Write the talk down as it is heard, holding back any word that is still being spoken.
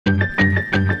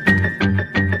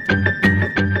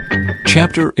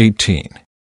Chapter 18.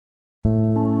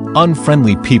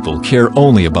 Unfriendly people care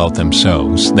only about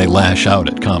themselves. They lash out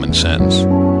at common sense.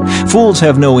 Fools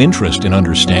have no interest in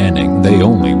understanding. They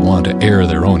only want to air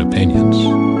their own opinions.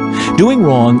 Doing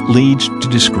wrong leads to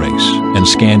disgrace, and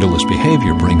scandalous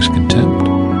behavior brings contempt.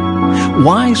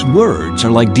 Wise words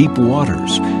are like deep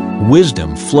waters.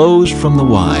 Wisdom flows from the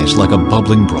wise like a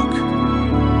bubbling brook.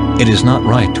 It is not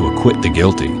right to acquit the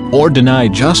guilty or deny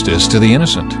justice to the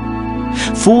innocent.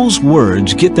 Fools'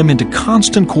 words get them into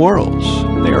constant quarrels.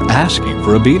 They are asking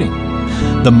for a beating.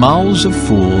 The mouths of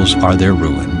fools are their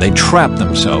ruin. They trap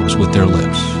themselves with their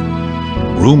lips.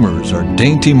 Rumors are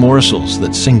dainty morsels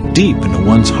that sink deep into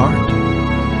one's heart.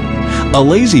 A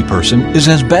lazy person is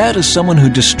as bad as someone who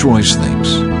destroys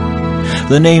things.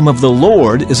 The name of the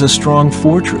Lord is a strong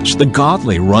fortress. The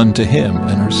godly run to him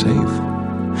and are safe.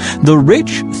 The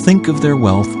rich think of their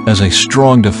wealth as a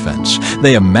strong defense.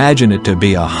 They imagine it to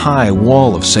be a high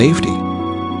wall of safety.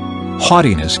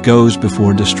 Haughtiness goes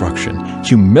before destruction.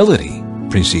 Humility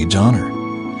precedes honor.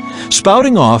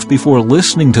 Spouting off before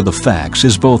listening to the facts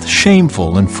is both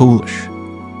shameful and foolish.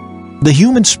 The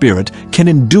human spirit can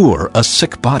endure a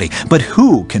sick body, but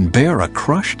who can bear a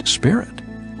crushed spirit?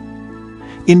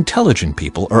 Intelligent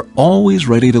people are always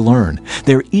ready to learn.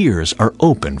 Their ears are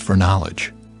open for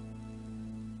knowledge.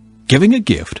 Giving a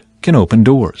gift can open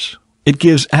doors. It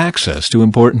gives access to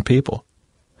important people.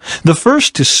 The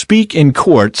first to speak in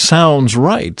court sounds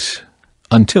right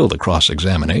until the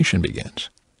cross-examination begins.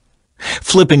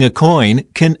 Flipping a coin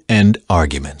can end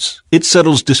arguments. It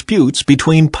settles disputes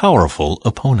between powerful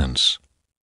opponents.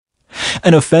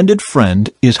 An offended friend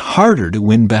is harder to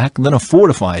win back than a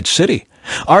fortified city.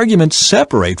 Arguments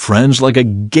separate friends like a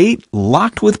gate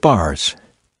locked with bars.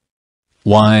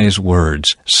 Wise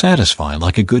words satisfy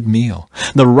like a good meal.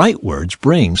 The right words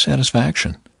bring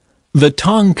satisfaction. The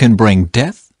tongue can bring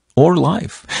death or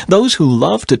life. Those who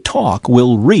love to talk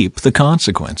will reap the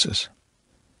consequences.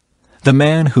 The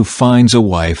man who finds a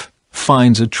wife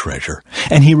finds a treasure,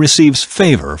 and he receives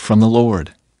favor from the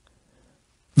Lord.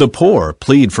 The poor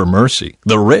plead for mercy.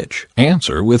 The rich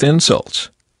answer with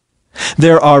insults.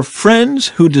 There are friends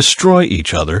who destroy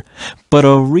each other, but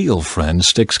a real friend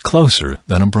sticks closer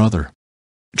than a brother.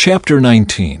 Chapter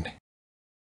 19.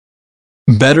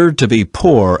 Better to be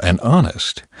poor and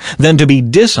honest than to be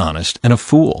dishonest and a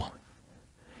fool.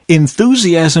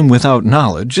 Enthusiasm without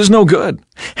knowledge is no good.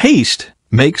 Haste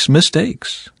makes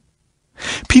mistakes.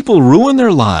 People ruin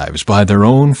their lives by their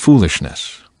own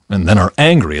foolishness and then are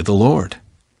angry at the Lord.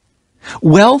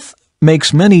 Wealth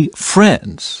makes many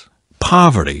friends.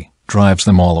 Poverty drives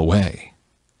them all away.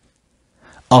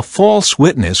 A false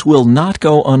witness will not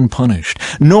go unpunished,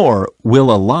 nor will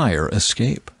a liar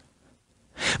escape.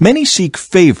 Many seek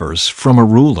favors from a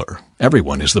ruler.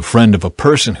 Everyone is the friend of a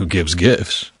person who gives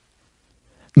gifts.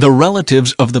 The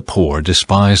relatives of the poor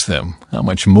despise them. How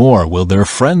much more will their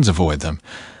friends avoid them?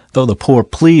 Though the poor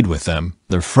plead with them,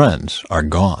 their friends are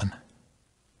gone.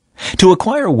 To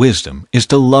acquire wisdom is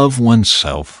to love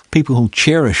oneself. People who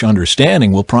cherish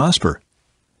understanding will prosper.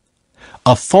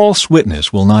 A false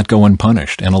witness will not go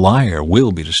unpunished, and a liar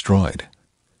will be destroyed.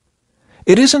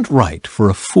 It isn't right for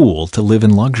a fool to live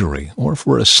in luxury, or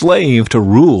for a slave to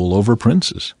rule over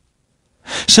princes.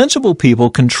 Sensible people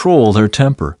control their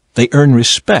temper. They earn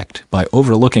respect by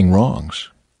overlooking wrongs.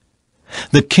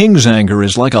 The king's anger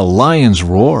is like a lion's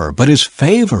roar, but his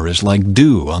favor is like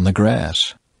dew on the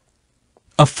grass.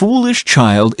 A foolish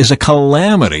child is a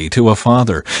calamity to a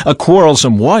father. A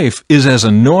quarrelsome wife is as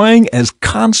annoying as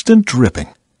constant dripping.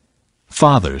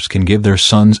 Fathers can give their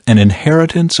sons an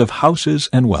inheritance of houses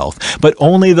and wealth, but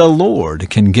only the Lord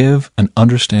can give an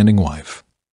understanding wife.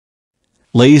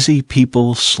 Lazy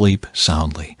people sleep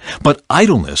soundly, but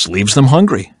idleness leaves them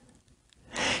hungry.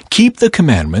 Keep the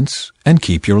commandments and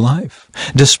keep your life.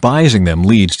 Despising them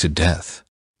leads to death.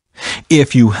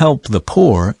 If you help the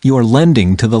poor, you are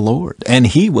lending to the Lord, and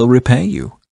he will repay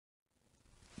you.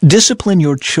 Discipline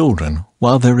your children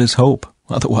while there is hope,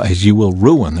 otherwise you will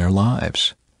ruin their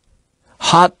lives.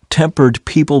 Hot-tempered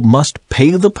people must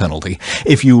pay the penalty.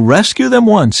 If you rescue them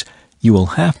once, you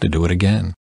will have to do it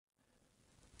again.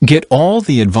 Get all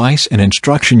the advice and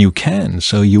instruction you can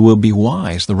so you will be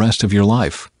wise the rest of your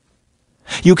life.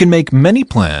 You can make many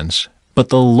plans, but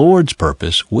the Lord's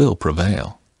purpose will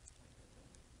prevail.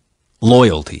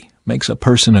 Loyalty makes a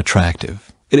person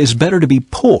attractive. It is better to be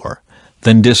poor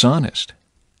than dishonest.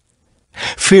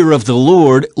 Fear of the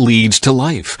Lord leads to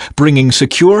life, bringing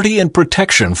security and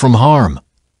protection from harm.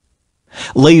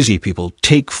 Lazy people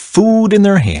take food in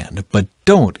their hand, but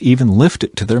don't even lift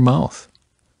it to their mouth.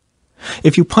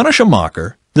 If you punish a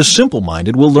mocker, the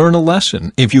simple-minded will learn a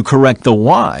lesson. If you correct the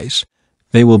wise,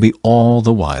 they will be all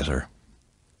the wiser.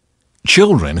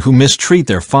 Children who mistreat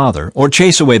their father or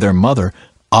chase away their mother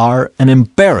are an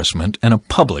embarrassment and a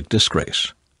public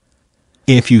disgrace.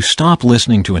 If you stop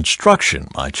listening to instruction,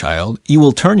 my child, you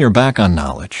will turn your back on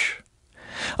knowledge.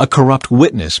 A corrupt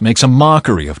witness makes a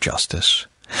mockery of justice.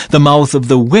 The mouth of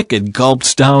the wicked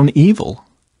gulps down evil.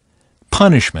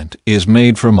 Punishment is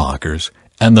made for mockers,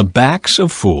 and the backs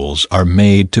of fools are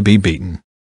made to be beaten.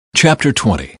 Chapter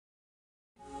 20.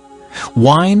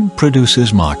 Wine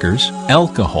produces mockers,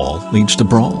 alcohol leads to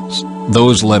brawls.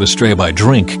 Those led astray by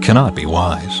drink cannot be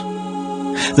wise.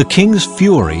 The king's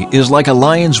fury is like a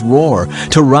lion's roar.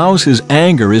 To rouse his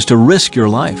anger is to risk your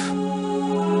life.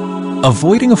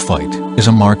 Avoiding a fight is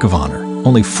a mark of honor.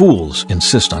 Only fools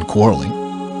insist on quarreling.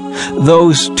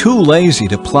 Those too lazy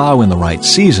to plow in the right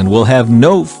season will have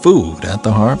no food at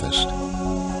the harvest.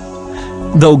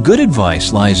 Though good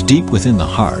advice lies deep within the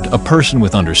heart, a person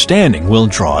with understanding will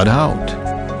draw it out.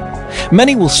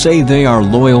 Many will say they are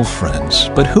loyal friends,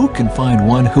 but who can find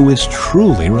one who is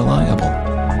truly reliable?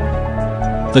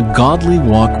 The godly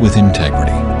walk with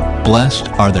integrity. Blessed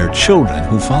are their children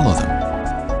who follow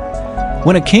them.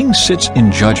 When a king sits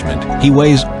in judgment, he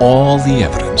weighs all the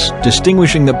evidence,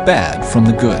 distinguishing the bad from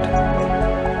the good.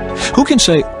 Who can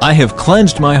say, I have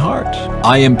cleansed my heart,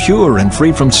 I am pure and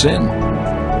free from sin?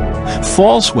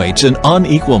 False weights and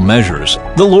unequal measures.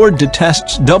 The Lord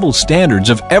detests double standards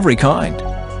of every kind.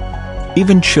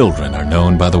 Even children are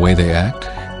known by the way they act,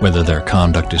 whether their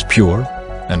conduct is pure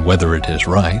and whether it is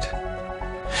right.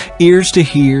 Ears to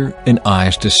hear and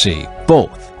eyes to see,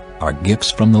 both are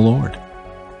gifts from the Lord.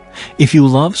 If you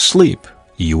love sleep,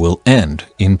 you will end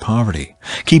in poverty.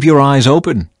 Keep your eyes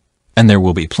open, and there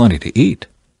will be plenty to eat.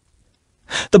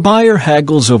 The buyer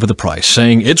haggles over the price,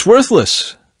 saying, it's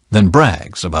worthless, then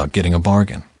brags about getting a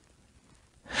bargain.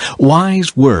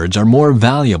 Wise words are more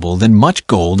valuable than much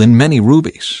gold and many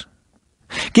rubies.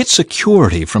 Get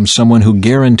security from someone who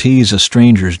guarantees a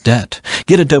stranger's debt.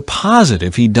 Get a deposit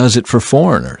if he does it for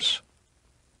foreigners.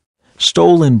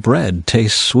 Stolen bread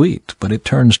tastes sweet, but it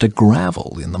turns to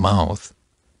gravel in the mouth.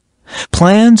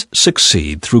 Plans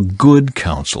succeed through good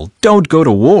counsel. Don't go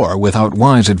to war without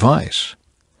wise advice.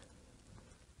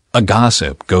 A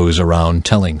gossip goes around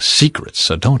telling secrets,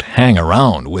 so don't hang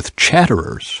around with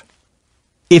chatterers.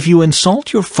 If you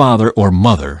insult your father or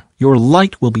mother, your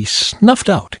light will be snuffed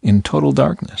out in total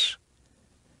darkness.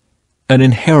 An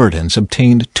inheritance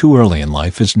obtained too early in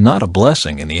life is not a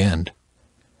blessing in the end.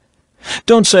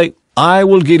 Don't say, I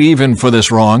will get even for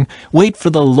this wrong. Wait for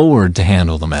the Lord to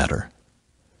handle the matter.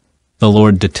 The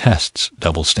Lord detests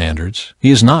double standards.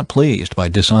 He is not pleased by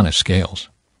dishonest scales.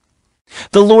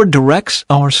 The Lord directs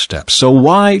our steps, so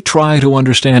why try to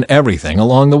understand everything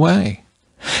along the way?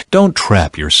 Don't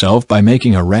trap yourself by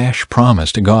making a rash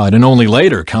promise to God and only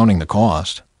later counting the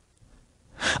cost.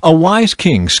 A wise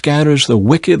king scatters the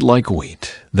wicked like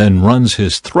wheat, then runs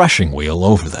his threshing wheel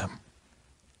over them.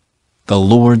 The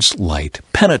Lord's light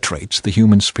penetrates the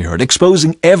human spirit,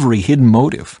 exposing every hidden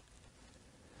motive.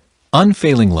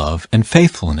 Unfailing love and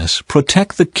faithfulness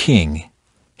protect the king.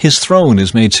 His throne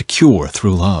is made secure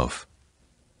through love.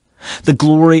 The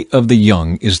glory of the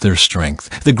young is their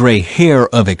strength. The gray hair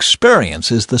of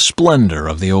experience is the splendor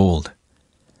of the old.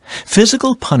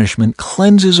 Physical punishment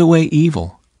cleanses away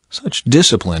evil. Such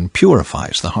discipline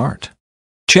purifies the heart.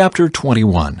 Chapter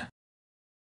 21.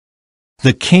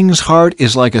 The king's heart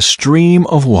is like a stream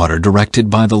of water directed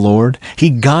by the Lord. He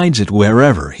guides it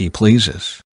wherever he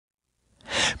pleases.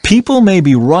 People may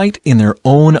be right in their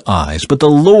own eyes, but the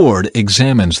Lord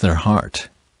examines their heart.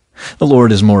 The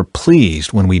Lord is more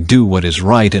pleased when we do what is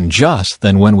right and just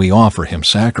than when we offer him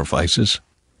sacrifices.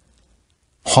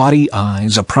 Haughty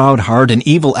eyes, a proud heart, and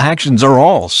evil actions are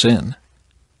all sin.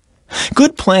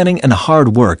 Good planning and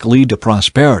hard work lead to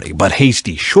prosperity, but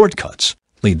hasty shortcuts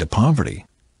lead to poverty.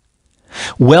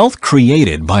 Wealth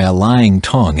created by a lying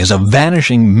tongue is a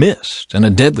vanishing mist and a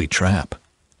deadly trap.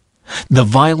 The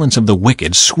violence of the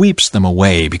wicked sweeps them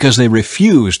away because they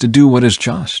refuse to do what is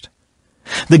just.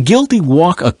 The guilty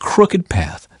walk a crooked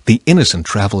path, the innocent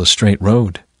travel a straight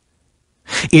road.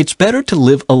 It's better to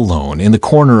live alone in the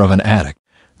corner of an attic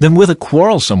than with a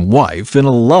quarrelsome wife in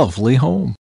a lovely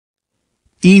home.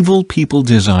 Evil people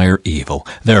desire evil.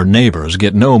 Their neighbors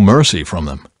get no mercy from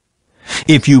them.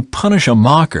 If you punish a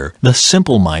mocker, the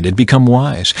simple-minded become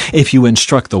wise. If you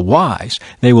instruct the wise,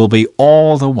 they will be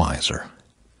all the wiser.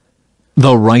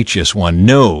 The righteous one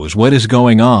knows what is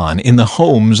going on in the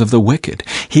homes of the wicked.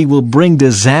 He will bring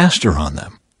disaster on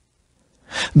them.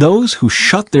 Those who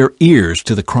shut their ears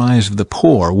to the cries of the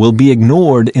poor will be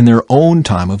ignored in their own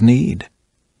time of need.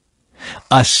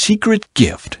 A secret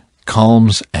gift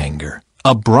calms anger.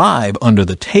 A bribe under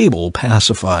the table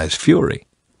pacifies fury.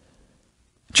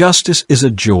 Justice is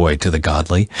a joy to the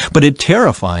godly, but it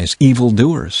terrifies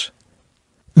evildoers.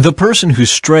 The person who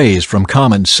strays from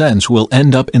common sense will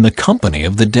end up in the company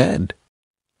of the dead.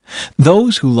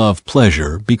 Those who love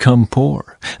pleasure become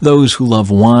poor. Those who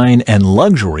love wine and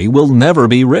luxury will never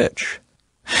be rich.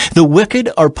 The wicked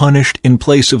are punished in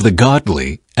place of the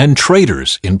godly, and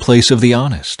traitors in place of the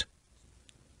honest.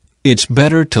 It's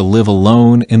better to live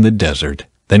alone in the desert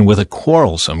than with a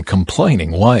quarrelsome,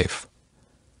 complaining wife.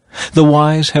 The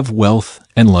wise have wealth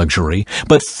and luxury,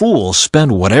 but fools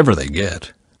spend whatever they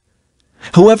get.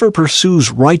 Whoever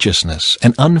pursues righteousness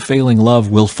and unfailing love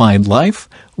will find life,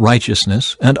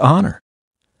 righteousness, and honor.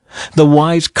 The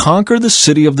wise conquer the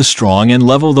city of the strong and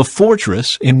level the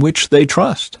fortress in which they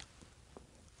trust.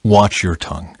 Watch your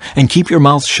tongue and keep your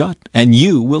mouth shut, and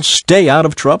you will stay out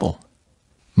of trouble.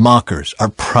 Mockers are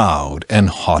proud and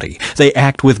haughty. They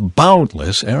act with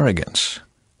boundless arrogance.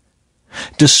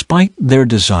 Despite their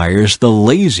desires, the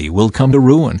lazy will come to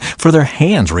ruin, for their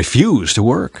hands refuse to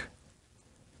work.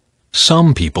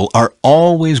 Some people are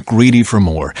always greedy for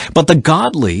more, but the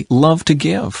godly love to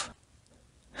give.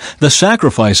 The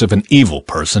sacrifice of an evil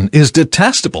person is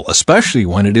detestable, especially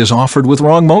when it is offered with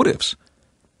wrong motives.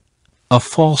 A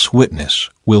false witness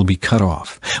will be cut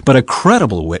off, but a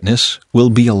credible witness will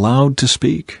be allowed to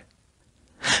speak.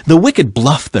 The wicked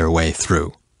bluff their way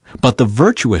through, but the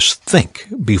virtuous think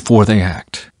before they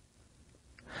act.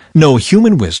 No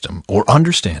human wisdom or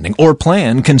understanding or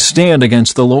plan can stand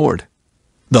against the Lord.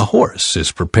 The horse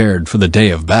is prepared for the day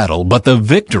of battle, but the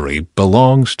victory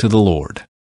belongs to the Lord.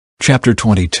 Chapter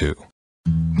 22.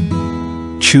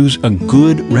 Choose a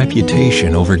good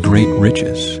reputation over great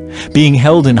riches. Being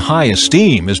held in high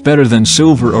esteem is better than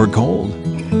silver or gold.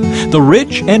 The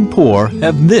rich and poor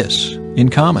have this in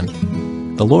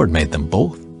common: the Lord made them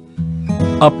both.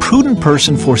 A prudent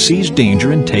person foresees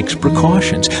danger and takes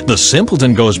precautions. The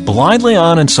simpleton goes blindly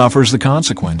on and suffers the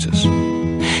consequences.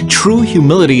 True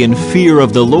humility and fear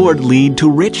of the Lord lead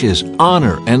to riches,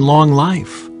 honor, and long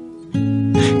life.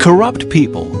 Corrupt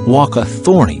people walk a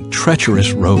thorny,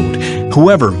 treacherous road.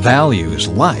 Whoever values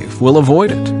life will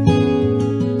avoid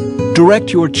it.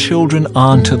 Direct your children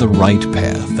onto the right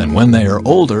path, and when they are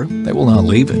older, they will not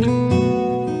leave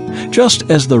it. Just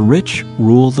as the rich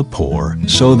rule the poor,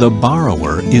 so the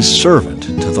borrower is servant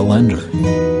to the lender.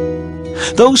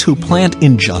 Those who plant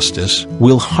injustice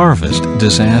will harvest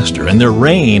disaster, and their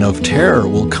reign of terror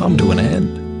will come to an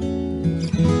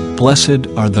end. Blessed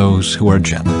are those who are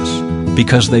generous,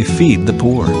 because they feed the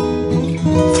poor.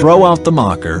 Throw out the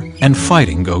mocker, and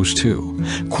fighting goes too.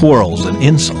 Quarrels and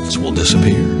insults will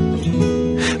disappear.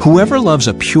 Whoever loves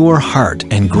a pure heart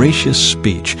and gracious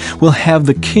speech will have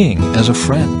the king as a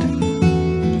friend.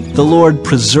 The Lord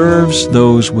preserves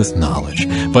those with knowledge,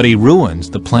 but he ruins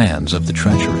the plans of the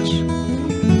treacherous.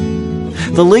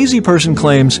 The lazy person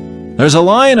claims, "There's a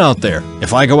lion out there.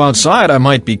 If I go outside, I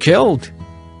might be killed."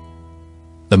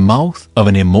 The mouth of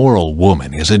an immoral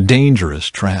woman is a dangerous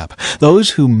trap.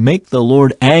 Those who make the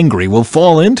Lord angry will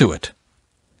fall into it.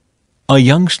 A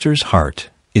youngster's heart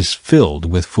is filled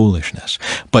with foolishness,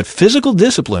 but physical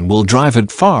discipline will drive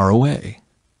it far away.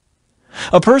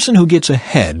 A person who gets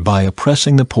ahead by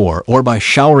oppressing the poor or by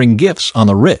showering gifts on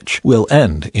the rich will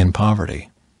end in poverty.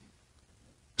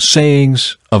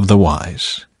 Sayings of the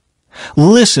wise.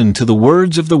 Listen to the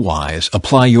words of the wise.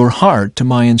 Apply your heart to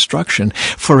my instruction,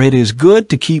 for it is good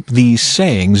to keep these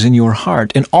sayings in your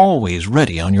heart and always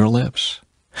ready on your lips.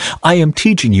 I am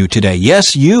teaching you today,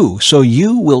 yes, you, so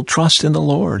you will trust in the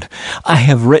Lord. I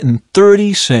have written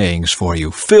 30 sayings for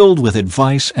you, filled with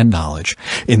advice and knowledge.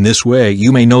 In this way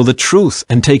you may know the truth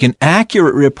and take an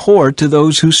accurate report to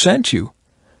those who sent you.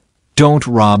 Don't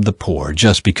rob the poor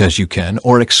just because you can,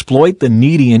 or exploit the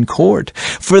needy in court.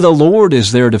 For the Lord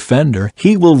is their defender.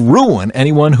 He will ruin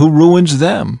anyone who ruins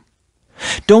them.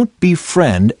 Don't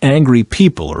befriend angry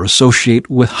people or associate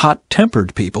with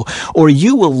hot-tempered people, or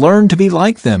you will learn to be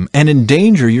like them and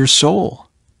endanger your soul.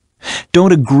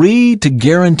 Don't agree to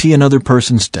guarantee another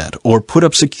person's debt or put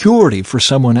up security for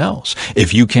someone else.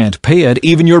 If you can't pay it,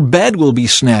 even your bed will be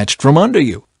snatched from under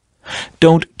you.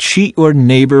 Don't cheat your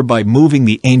neighbor by moving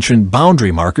the ancient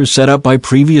boundary markers set up by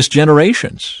previous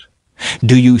generations.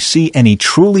 Do you see any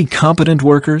truly competent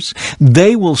workers?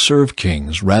 They will serve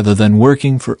kings rather than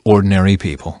working for ordinary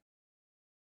people.